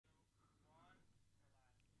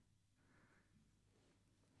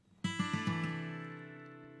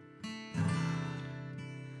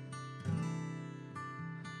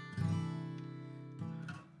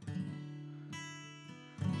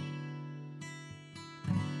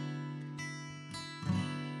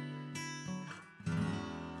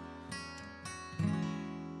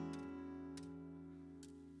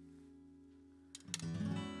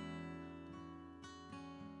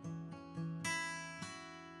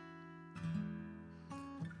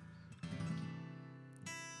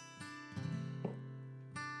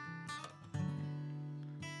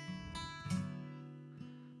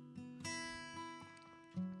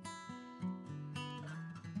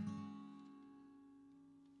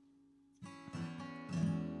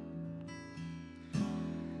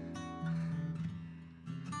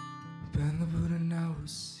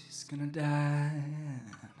gonna die.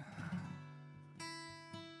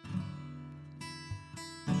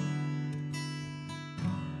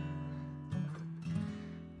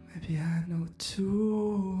 Maybe I know it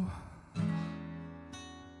too.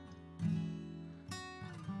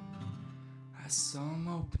 I saw him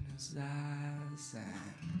open his eyes and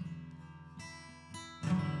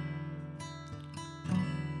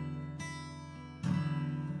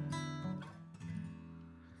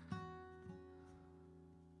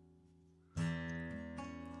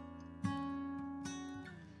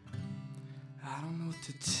I don't know what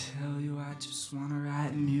to tell you, I just wanna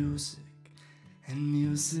write music. And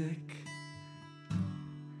music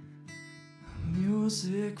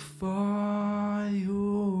for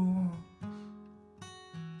you.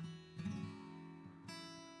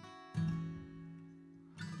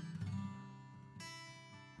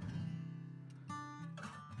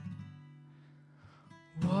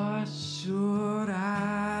 What should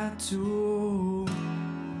I do?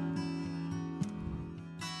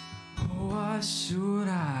 What should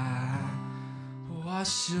I? What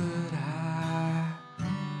should I?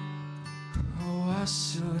 What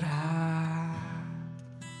should I?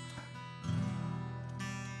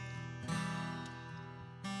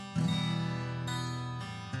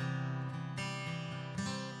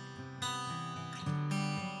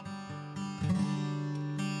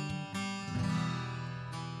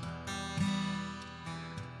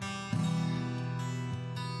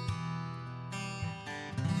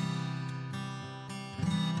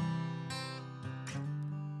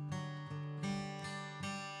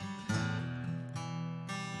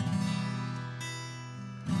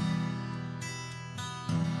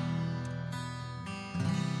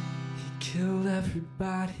 Killed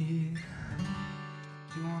everybody.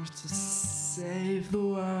 He wanted to save the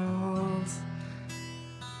world.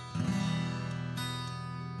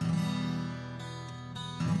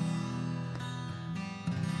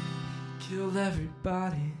 Killed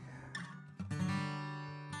everybody.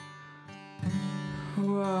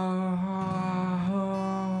 Whoa.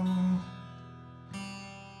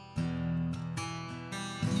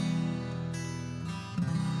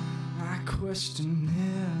 My question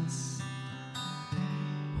is,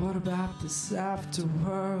 what about this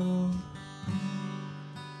afterworld?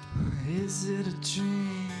 Is it a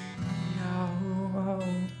dream? Oh.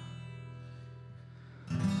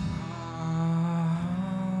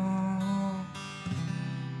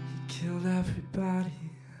 He killed everybody.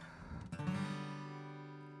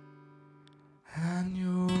 And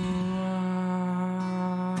you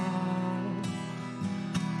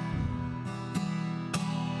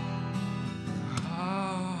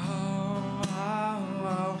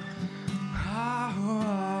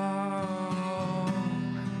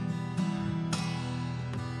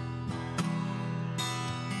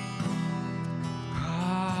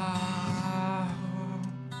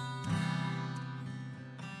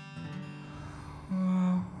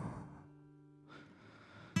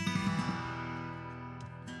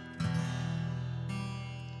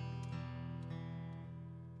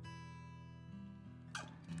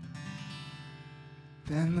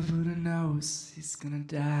then the Buddha knows he's gonna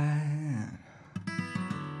die.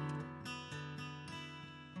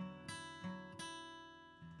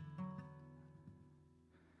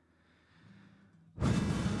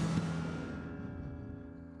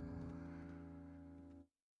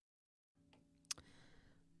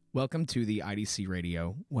 Welcome to the IDC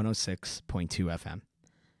Radio 106.2 FM.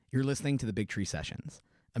 You're listening to the Big Tree Sessions,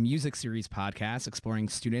 a music series podcast exploring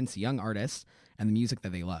students, young artists, and the music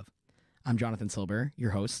that they love. I'm Jonathan Silber,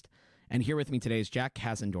 your host, and here with me today is Jack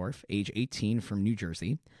Kasindorf, age 18, from New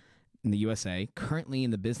Jersey in the USA, currently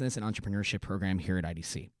in the Business and Entrepreneurship program here at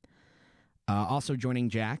IDC. Also joining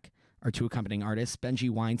Jack are two accompanying artists,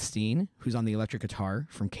 Benji Weinstein, who's on the electric guitar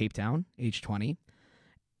from Cape Town, age 20,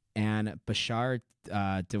 and Bashar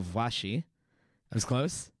Dwafshi. I was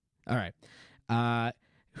close? All right.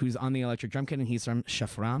 Who's on the electric drum kit, and he's from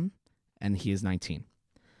Shafram, and he is 19.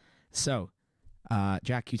 So,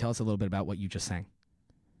 Jack, can you tell us a little bit about what you just sang?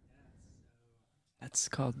 That's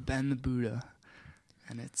called Ben the Buddha,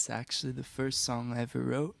 and it's actually the first song I ever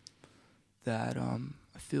wrote that I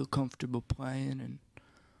feel comfortable playing and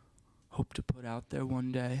hope to put out there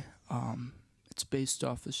one day. It's based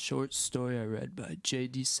off a short story I read by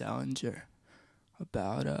J.D. Salinger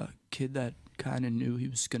about a kid that kind of knew he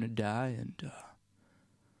was going to die, and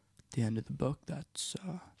at the end of the book, that's,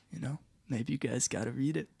 maybe you guys got to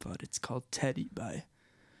read it, but it's called Teddy by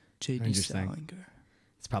J.D. Salinger.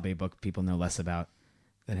 It's probably a book people know less about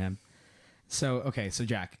than him. So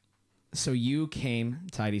Jack, so you came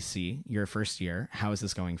to IDC your first year. How is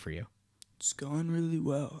this going for you? It's going really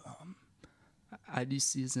well.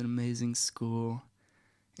 IDC is an amazing school.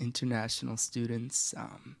 International students.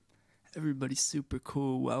 Everybody's super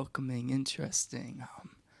cool, welcoming, interesting.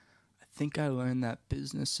 I think I learned that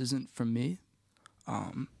business isn't for me,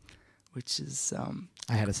 which is...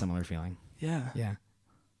 I had a similar feeling. Yeah. Yeah.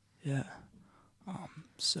 Yeah.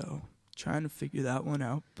 So trying to figure that one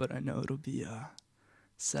out, but I know it'll be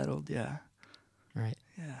settled. Yeah. Right.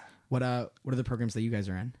 Yeah. What are the programs that you guys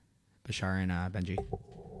are in, Bashar and Benji?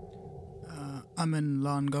 I'm in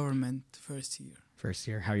law and government first year. First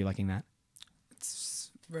year. How are you liking that?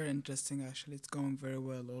 It's very interesting, actually. It's going very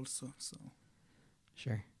well also. So.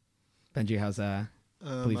 Sure. Benji, how's I'm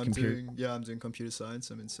doing computer science.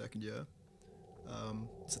 I'm in second year.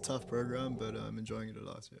 It's a tough program, but I'm enjoying it a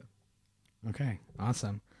lot. Yeah. Okay,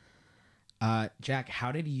 awesome. Jack,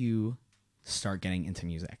 how did you start getting into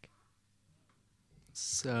music?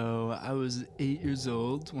 So I was 8 years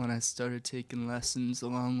old when I started taking lessons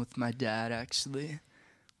along with my dad, actually.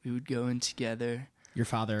 We would go in together. Your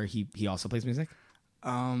father, he also plays music?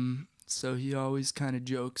 So he always kind of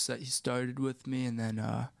jokes that he started with me, and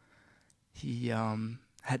then he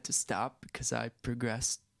had to stop because I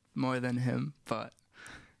progressed more than him. But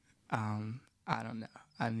I don't know.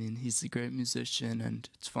 I mean, he's a great musician, and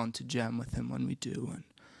it's fun to jam with him when we do. And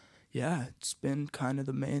yeah, it's been kind of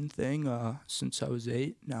the main thing since I was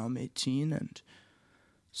 8. Now I'm 18 and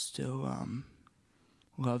still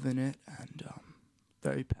loving it and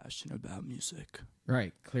very passionate about music.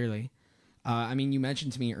 Right, clearly. I mean, you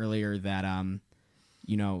mentioned to me earlier that,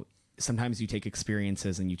 you know, sometimes you take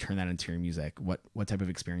experiences and you turn that into your music. What type of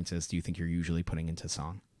experiences do you think you're usually putting into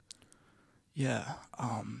song? Yeah,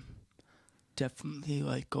 definitely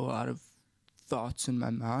like a lot of thoughts in my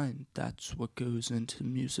mind. That's what goes into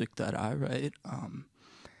music that I write.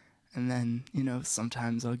 And then, you know,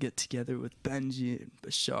 sometimes I'll get together with Benji and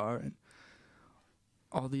Bashar and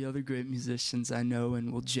all the other great musicians I know,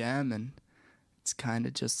 and we'll jam, and it's kind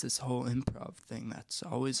of just this whole improv thing that's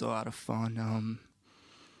always a lot of fun,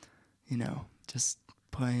 you know, just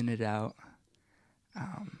playing it out.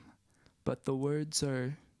 But the words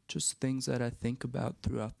are just things that I think about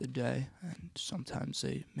throughout the day, and sometimes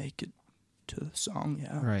they make it to the song,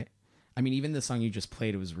 yeah. Right. I mean, even the song you just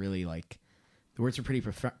played, it was really like, the words are pretty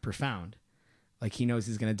profound. Like, he knows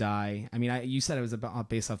he's going to die. I mean, you said it was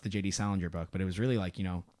based off the J.D. Salinger book, but it was really like, you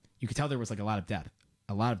know, you could tell there was like a lot of depth.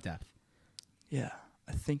 Yeah,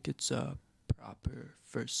 I think it's a proper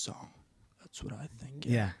first song. That's what I think.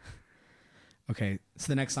 Yeah. Okay, so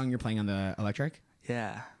the next song you're playing on the electric?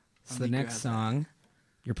 Yeah. So the next song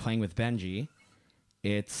you're playing with Benji,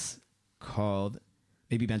 it's called,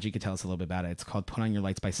 maybe Benji could tell us a little bit about it. It's called Put On Your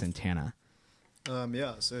Lights by Santana.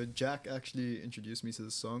 Yeah, so Jack actually introduced me to the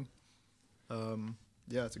song.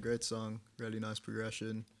 Yeah, it's a great song, really nice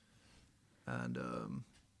progression. And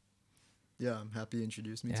yeah, I'm happy he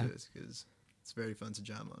introduced me to it because it's very fun to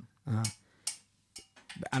jam on.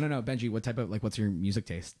 I don't know, Benji, what type of, like, what's your music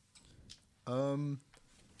taste? I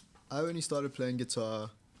only started playing guitar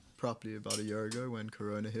properly about a year ago when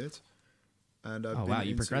Corona hit. And I've been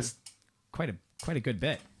you progressed quite a good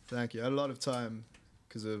bit. Thank you. I had a lot of time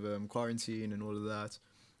because of quarantine and all of that.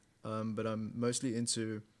 But I'm mostly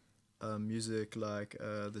into music like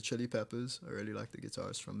the Chili Peppers. I really like the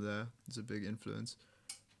guitarist from there. It's a big influence.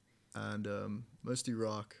 And mostly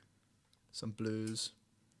rock, some blues.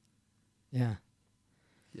 Yeah.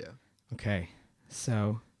 Yeah. Okay,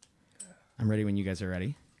 so I'm ready when you guys are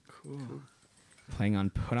ready. Cool. Playing on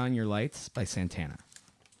Put On Your Lights by Santana.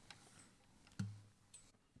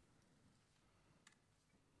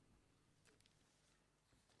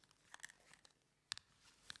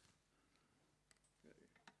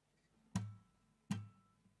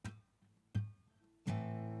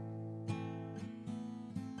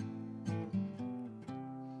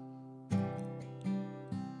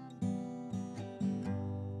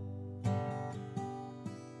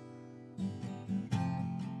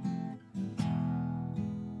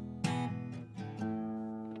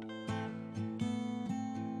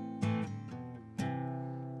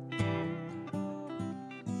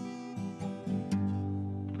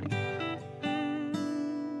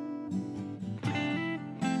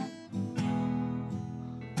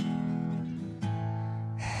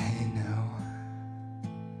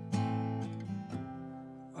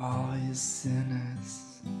 All you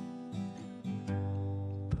sinners,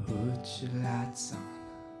 put your lights on.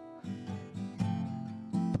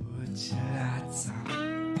 Put your lights on.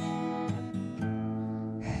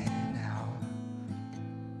 Hey now,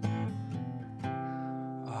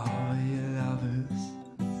 all you lovers,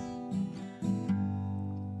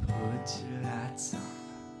 put your lights on.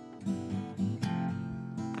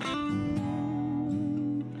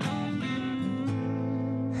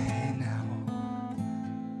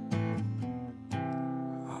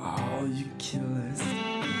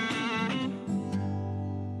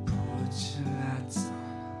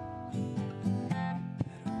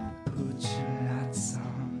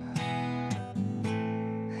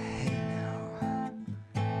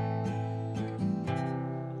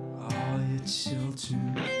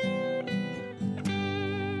 children.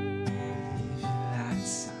 Leave your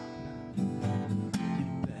lights on. You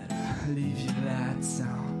better leave your lights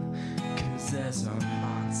on, 'cause there's a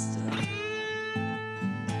monster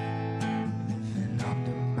living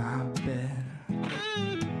under my bed,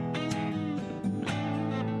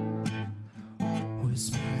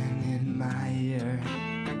 whispering in my ear.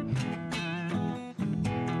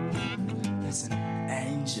 There's an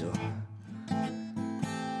angel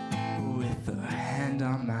with a hand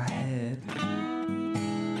on my head,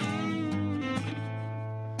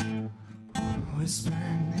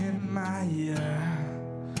 whispering in my ear.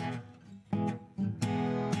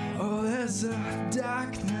 Oh, there's a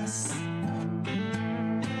darkness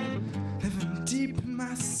living deep in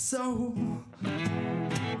my soul.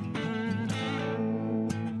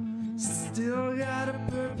 Still got a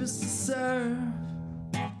purpose to serve.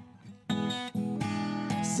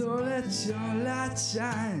 So let your light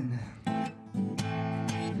shine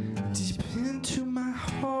deep into my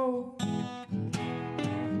hole.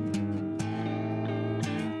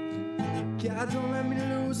 God, don't let me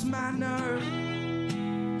lose my nerve.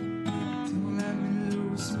 Don't let me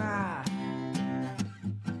lose my.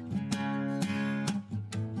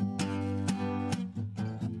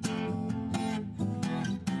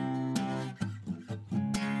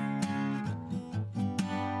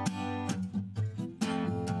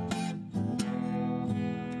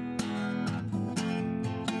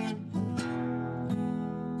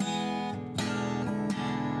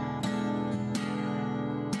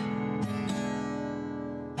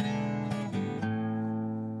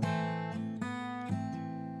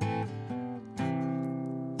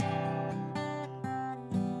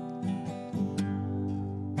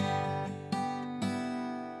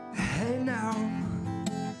 Hey now,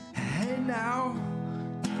 hey now,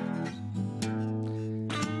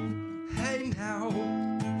 hey now.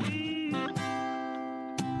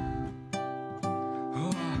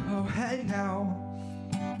 Oh, oh, hey now,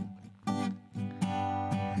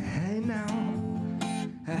 hey now,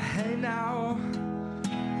 hey now,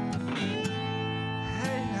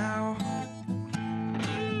 hey now.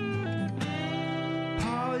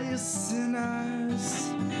 All you sinners,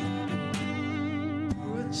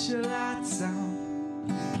 put your lights on.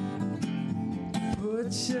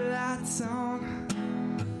 Put your lights on.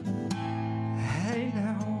 Hey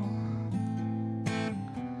now.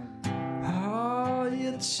 All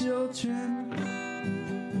your children,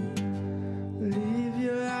 leave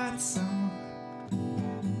your lights on.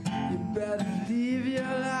 You better leave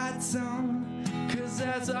your lights on, 'cause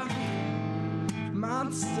there's a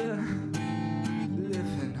monster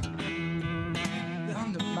living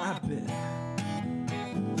under my bed.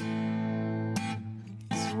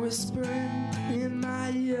 Whispering in my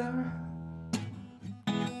ear,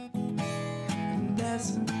 and there's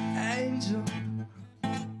an angel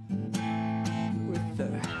with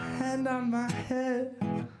her hand on my head.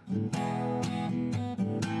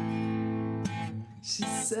 She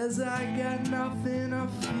says I got nothing to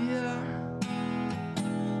fear.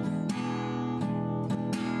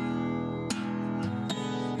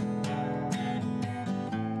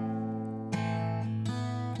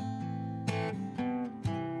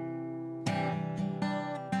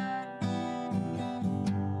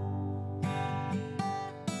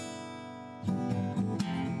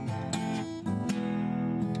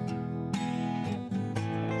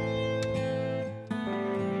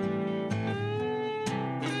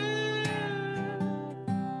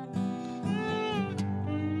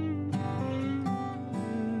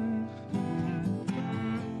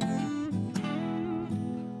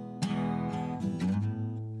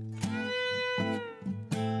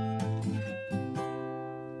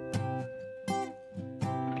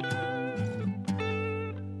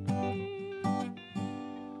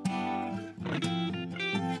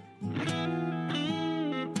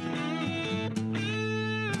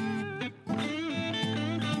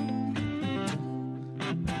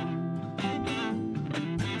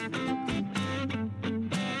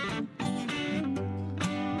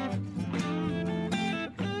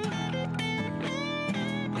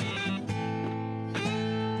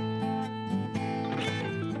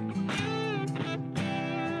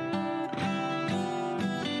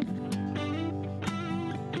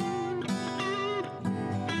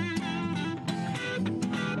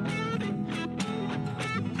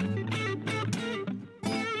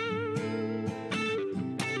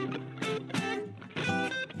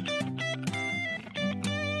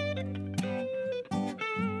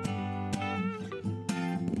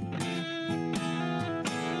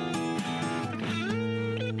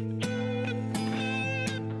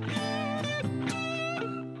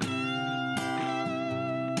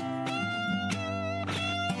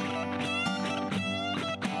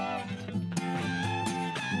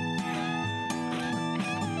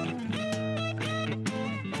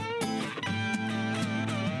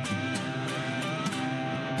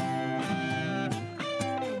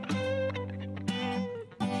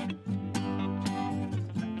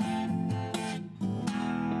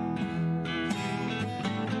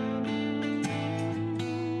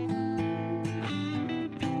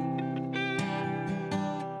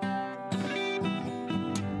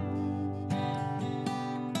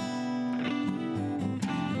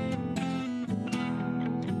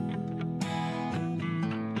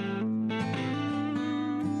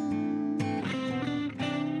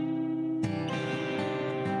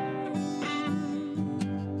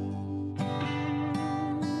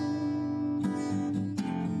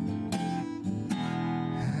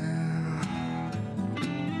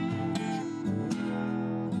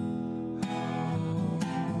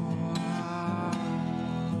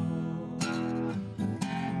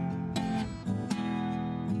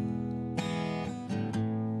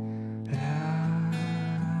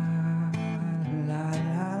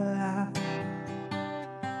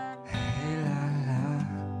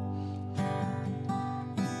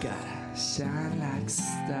 shine like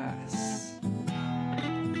stars.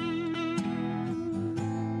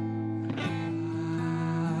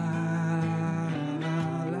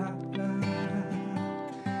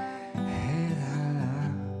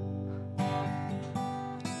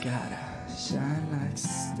 Gotta shine like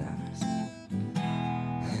stars,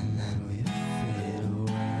 and then we fade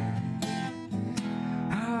away.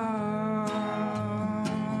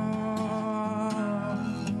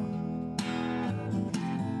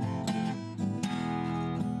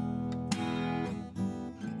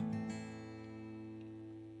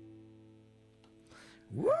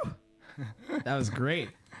 Woo! That was great.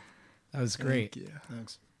 That was great. Thank you.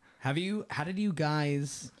 Thanks. How did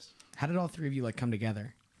all three of you like come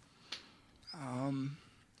together?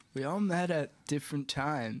 We all met at different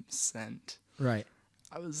times, and Right.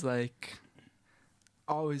 I was like,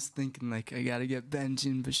 always thinking like I gotta get Benji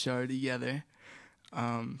and Bashar together.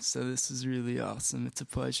 So this is really awesome. It's a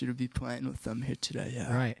pleasure to be playing with them here today.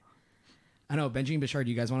 Yeah. Right. I know, Benji and Bashar,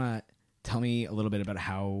 do you guys want to tell me a little bit about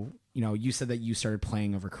how, you said that you started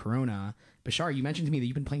playing over Corona. Bashar, you mentioned to me that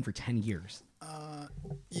you've been playing for 10 years.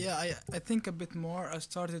 Yeah, I think a bit more. I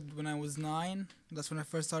started when I was 9. That's when I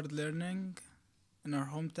first started learning in our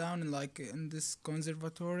hometown, in this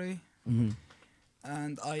conservatory. Mm-hmm.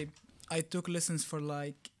 And I took lessons for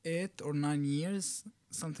like 8 or 9 years,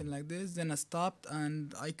 something like this. Then I stopped,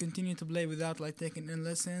 and I continued to play without like taking in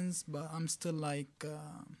lessons. But I'm still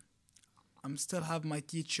have my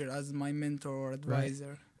teacher as my mentor or advisor.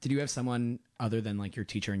 Right. Did you have someone other than like your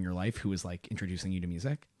teacher in your life who was like introducing you to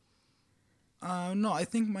music? No, I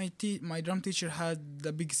think my drum teacher had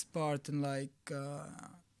the biggest part in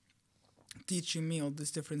teaching me all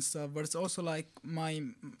this different stuff. But it's also like my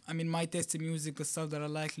taste in music, the stuff that I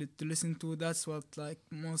like to listen to. That's what like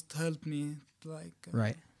most helped me.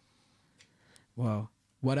 Right. Whoa.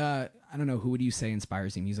 What I don't know. Who would you say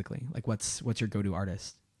inspires you musically? Like, what's your go-to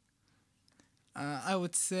artist? I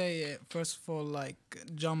would say first of all like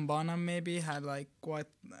John Bonham maybe had like quite.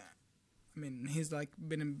 He's like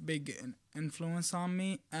been a big influence on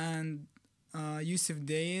me, and Yusuf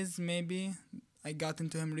Days maybe. I got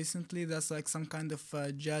into him recently. That's like some kind of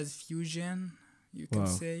jazz fusion, you can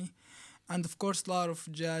say. And of course, a lot of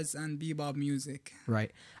jazz and bebop music.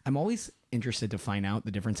 Right. I'm always interested to find out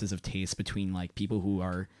the differences of taste between like people who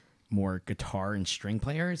are more guitar and string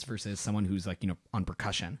players versus someone who's like, on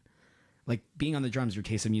percussion. Like being on the drums, your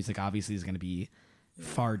taste of music obviously is going to be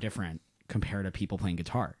far different compared to people playing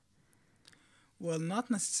guitar. Well, not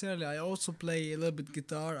necessarily. I also play a little bit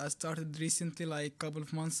guitar. I started recently, like a couple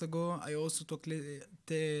of months ago. I also took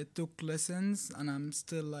lessons, and I'm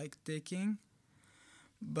still like taking.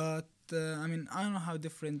 But I don't know how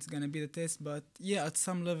different it's gonna be the taste, but yeah, at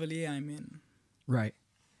some level, yeah. Right.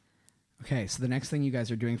 Okay, so the next thing you guys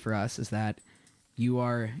are doing for us is that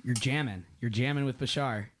you're jamming. You're jamming with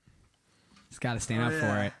Bashar. He's got to stand up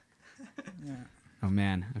for it. Yeah. Oh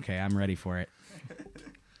man. Okay, I'm ready for it.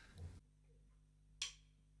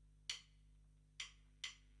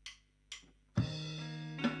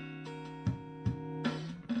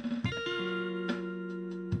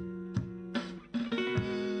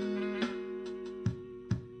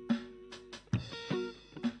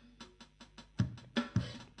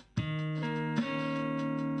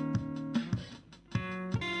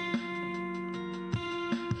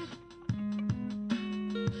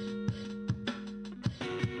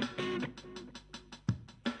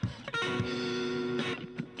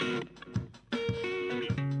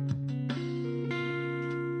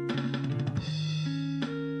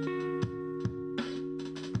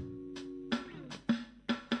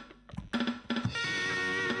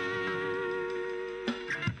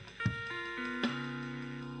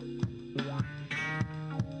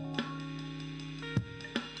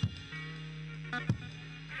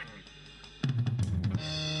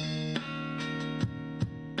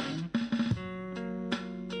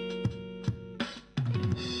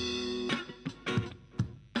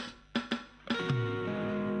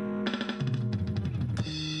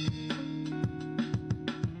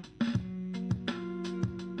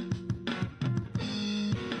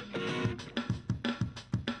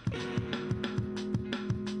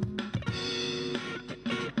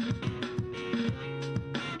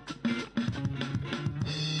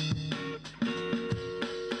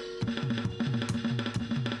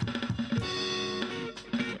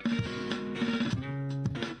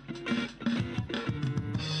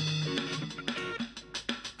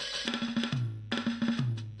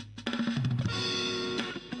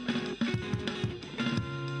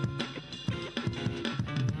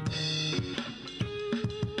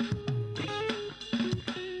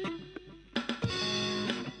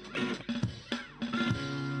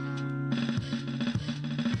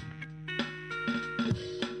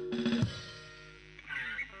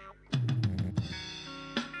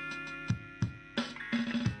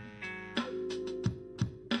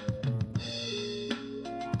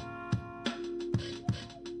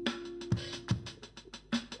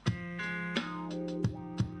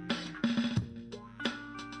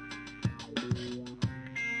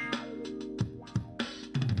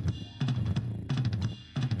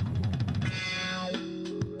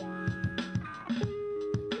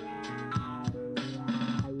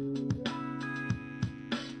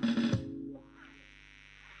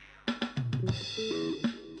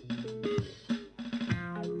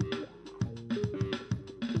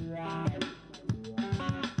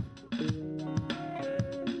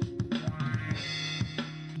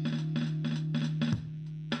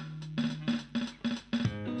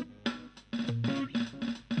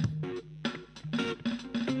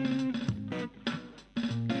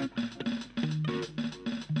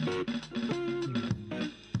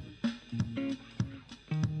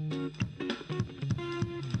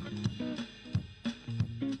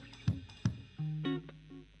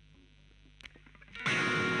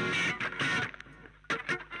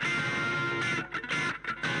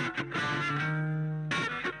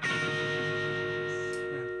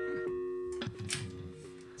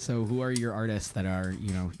 So who are your artists that are,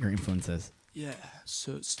 you know, your influences? Yeah,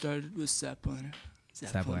 so it started with Zeppelin.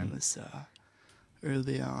 Zeppelin. Was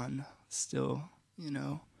early on. Still, you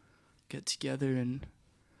know, get together and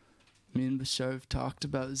me and Bashar have talked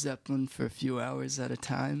about Zeppelin for a few hours at a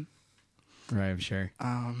time. Right, I'm sure.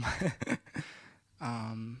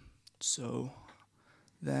 So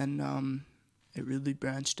then it really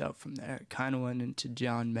branched out from there. It kind of went into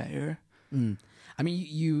John Mayer. I mean,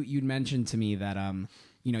 you'd mentioned to me that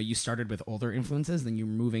you know, you started with older influences, then you're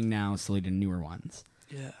moving now slowly to newer ones.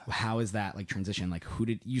 Yeah. How is that like transition? Like, who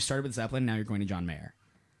did you started with Zeppelin? Now you're going to John Mayer.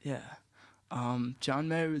 Yeah. John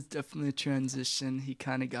Mayer was definitely a transition. He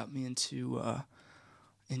kind of got me into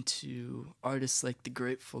artists like the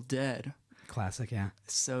Grateful Dead. Classic, yeah.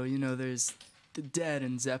 So, you know, there's the Dead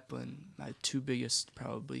and Zeppelin, my two biggest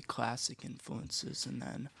probably classic influences, and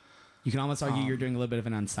then You can almost argue you're doing a little bit of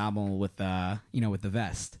an ensemble with you know, with the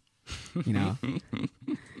vest. You know?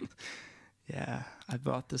 yeah, I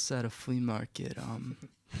bought this at a flea market.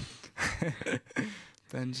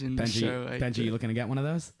 Benji, you looking to get one of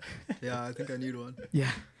those? Yeah, I think I need one.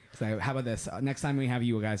 Yeah. So how about this? Next time we have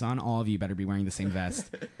you guys on, all of you better be wearing the same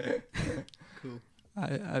vest. Cool.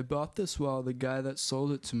 I bought this while the guy that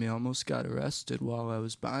sold it to me almost got arrested while I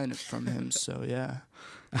was buying it from him. So yeah.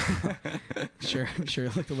 Sure, I'm sure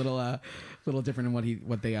it looked a little different than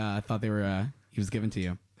what they thought they were he was giving to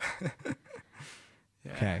you.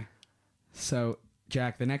 Yeah. Okay. So,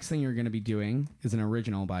 Jack, the next thing you're going to be doing is an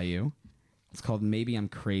original by you. It's called Maybe I'm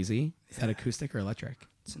Crazy. Is that acoustic or electric?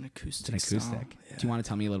 It's an acoustic. It's an acoustic. Song, yeah. Do you want to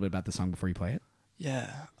tell me a little bit about the song before you play it? Yeah.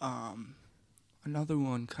 Another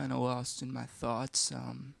one kind of lost in my thoughts.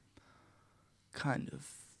 I've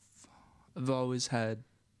always had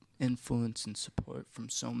influence and support from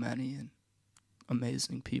so many and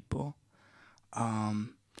amazing people.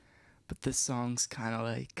 But this song's kind of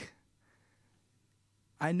like,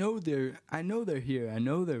 I know they're here. I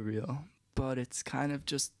know they're real, but it's kind of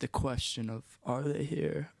just the question of, are they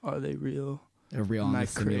here? Are they real? A real Am I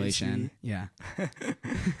honest simulation. crazy? Yeah.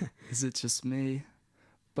 Is it just me?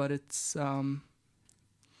 But it's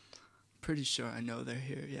pretty sure I know they're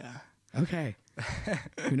here. Yeah. Okay.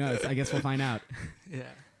 Who knows? I guess we'll find out.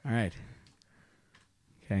 Yeah. All right.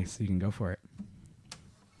 Okay, so you can go for it.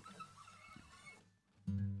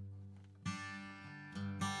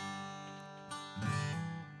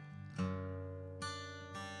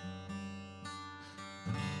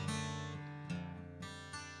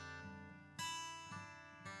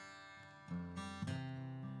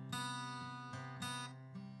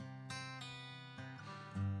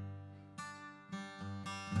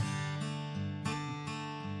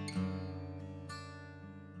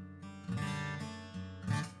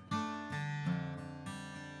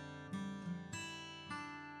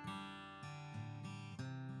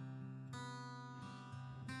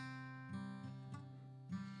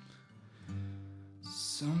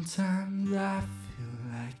 Sometimes I feel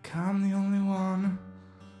like I'm the only one.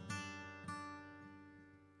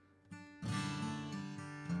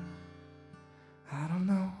 I don't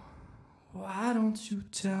know, why don't you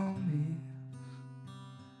tell me?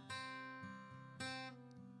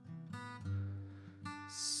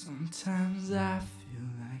 Sometimes I feel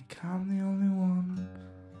like I'm the only one.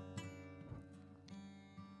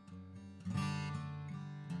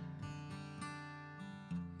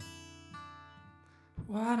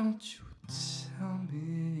 Why don't you tell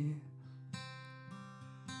me?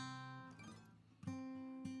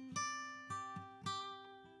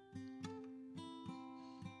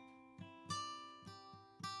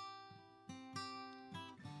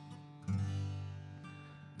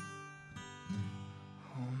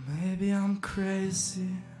 Oh, maybe I'm crazy.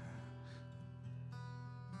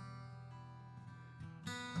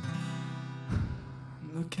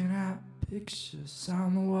 I'm looking at pictures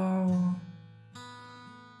on the wall.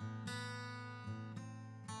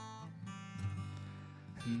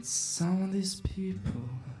 And some of these people,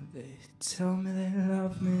 they tell me they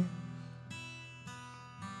love me.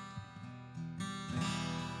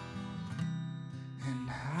 And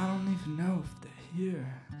I don't even know if they're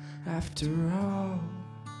here after all.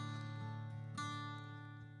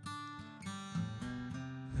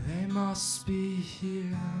 They must be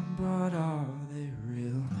here, but are they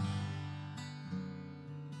real?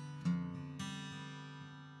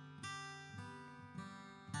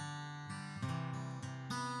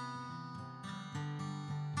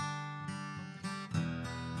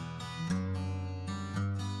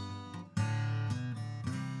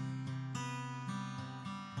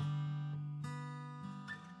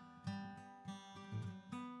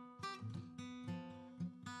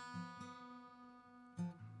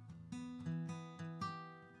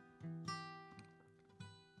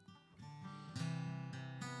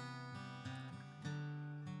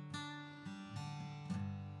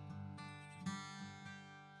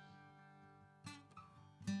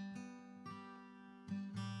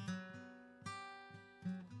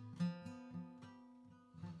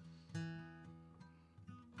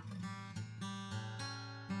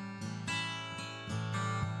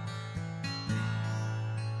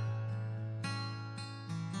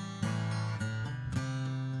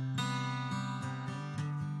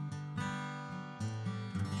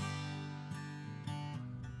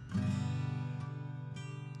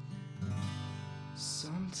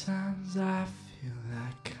 Sometimes I feel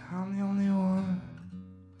like I'm the only one.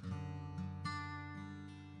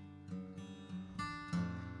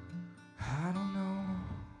 I don't know.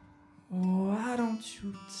 Why don't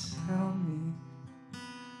you tell me?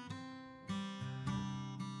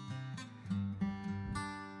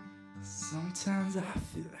 Sometimes I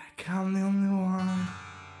feel like I'm the only one.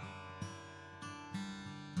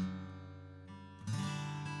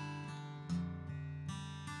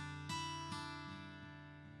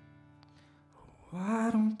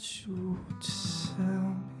 Why don't you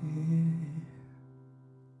tell me?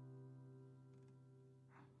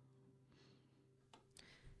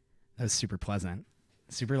 That was super pleasant.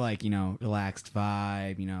 Super like, relaxed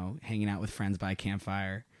vibe, hanging out with friends by a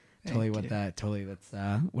campfire. Totally that's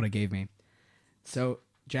what it gave me. So,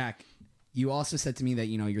 Jack, you also said to me that,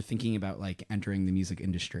 you're thinking about like entering the music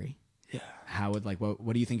industry. Yeah. How would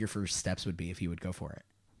what do you think your first steps would be if you would go for it?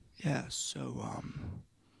 Yeah, so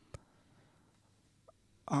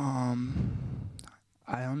I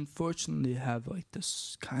unfortunately have like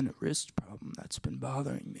this kind of wrist problem that's been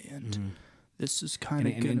bothering me, and this is kind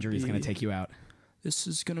of an injury is going to take you out. This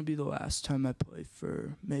is gonna be the last time I play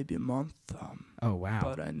for maybe a month. Oh wow!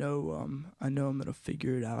 But I know I'm gonna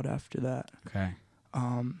figure it out after that. Okay.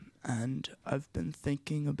 And I've been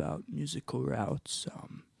thinking about musical routes.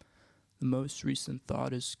 The most recent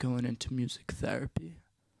thought is going into music therapy.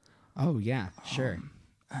 Oh yeah, sure.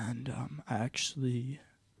 And I actually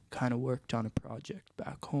kind of worked on a project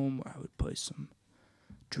back home where I would play some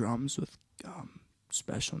drums with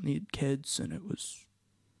special need kids, and it was.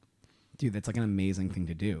 Dude, that's like an amazing thing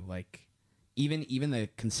to do. Like, even the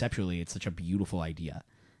conceptually, it's such a beautiful idea,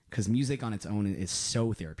 because music on its own is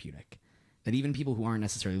so therapeutic that even people who aren't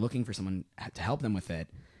necessarily looking for someone to help them with it,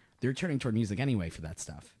 they're turning toward music anyway for that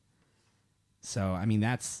stuff. So, I mean,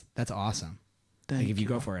 that's awesome. Thank if you you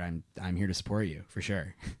go for it, I'm here to support you for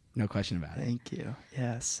sure. No question about it. Thank you.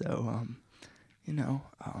 Yeah. So,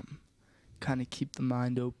 kind of keep the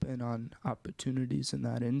mind open on opportunities in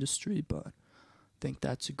that industry, but I think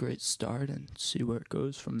that's a great start and see where it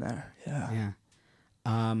goes from there. Yeah.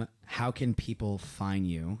 Yeah. How can people find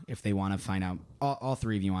you if they want to find out, all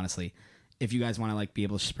three of you, honestly, if you guys want to like be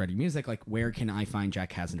able to spread your music, like where can I find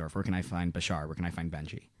Jack Kasindorf? Where can I find Bashar? Where can I find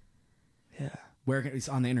Benji? Yeah. It's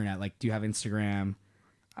on the internet. Like, do you have Instagram?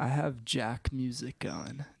 I have Jack music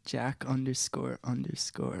going. Jack __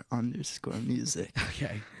 music.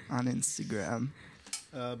 Okay. On Instagram.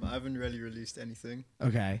 I haven't really released anything.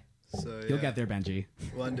 Okay. So You'll get there, Benji.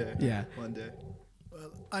 One day. Yeah. One day. Well,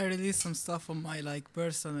 I released some stuff on my like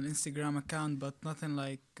personal Instagram account, but nothing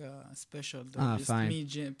like special. Just fine. me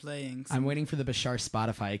playing. I'm waiting for the Bashar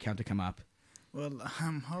Spotify account to come up. Well,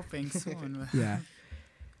 I'm hoping soon. Yeah.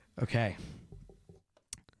 Okay.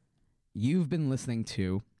 You've been listening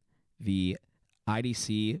to the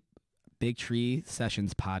IDC Big Tree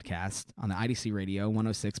Sessions podcast on the IDC Radio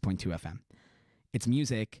 106.2 FM. It's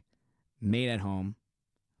music made at home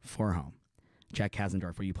for home. Jack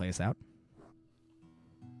Kasindorf, will you play us out?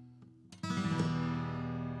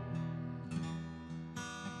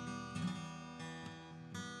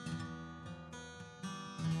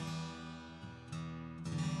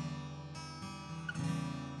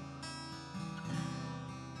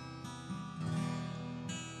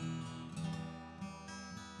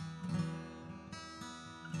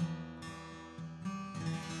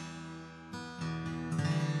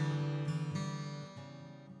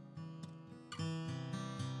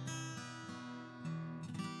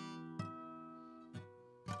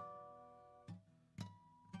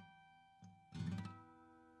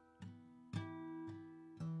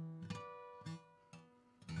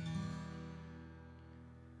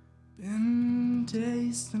 Been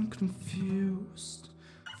dazed and confused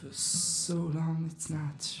for so long it's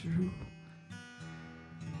not true.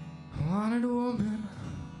 Wanted a woman,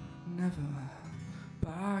 never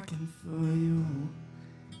bargained for you.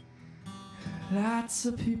 Lots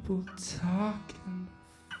of people talking,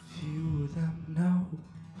 few of them know.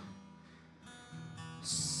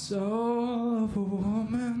 Soul of a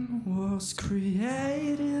woman was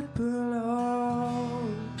created below.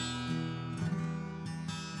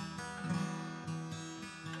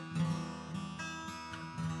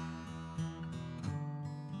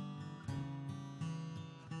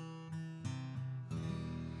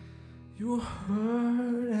 You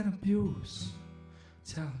hurt and abuse,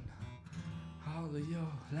 telling all of your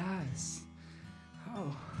lies.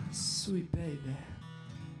 Oh, sweet baby,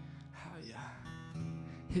 how you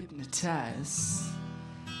hypnotize.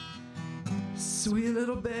 Sweet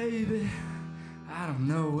little baby, I don't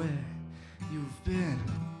know where you've been.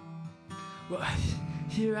 Well,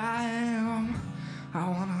 here I am, I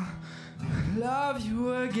wanna love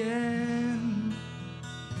you again.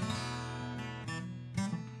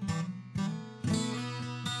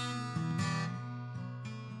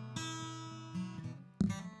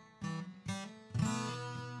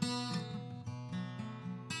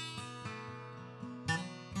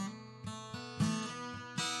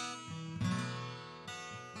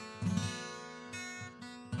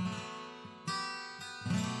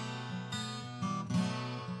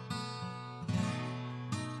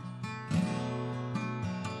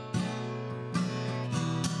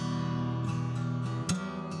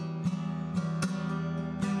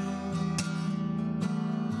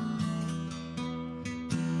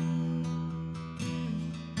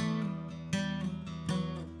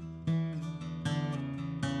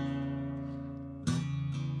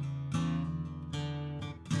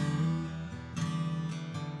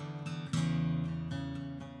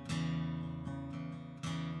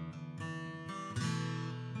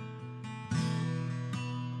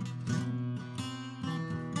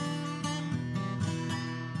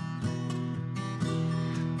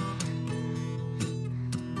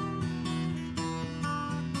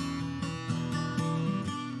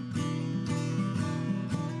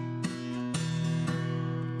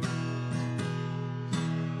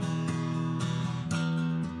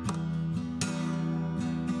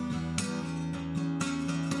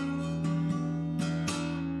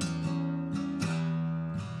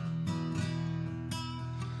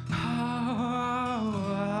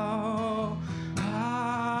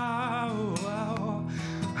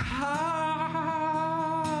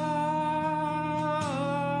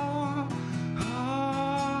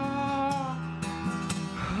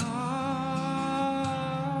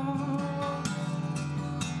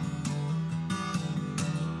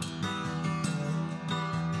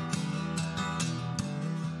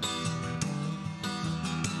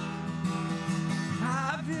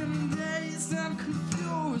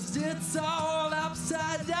 It's all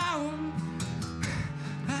upside down.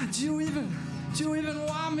 Do you even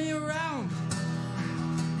want me around?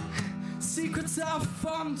 Secrets are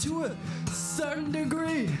fun to a certain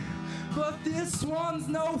degree, but this one's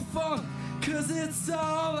no fun, 'cause it's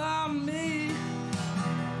all on me.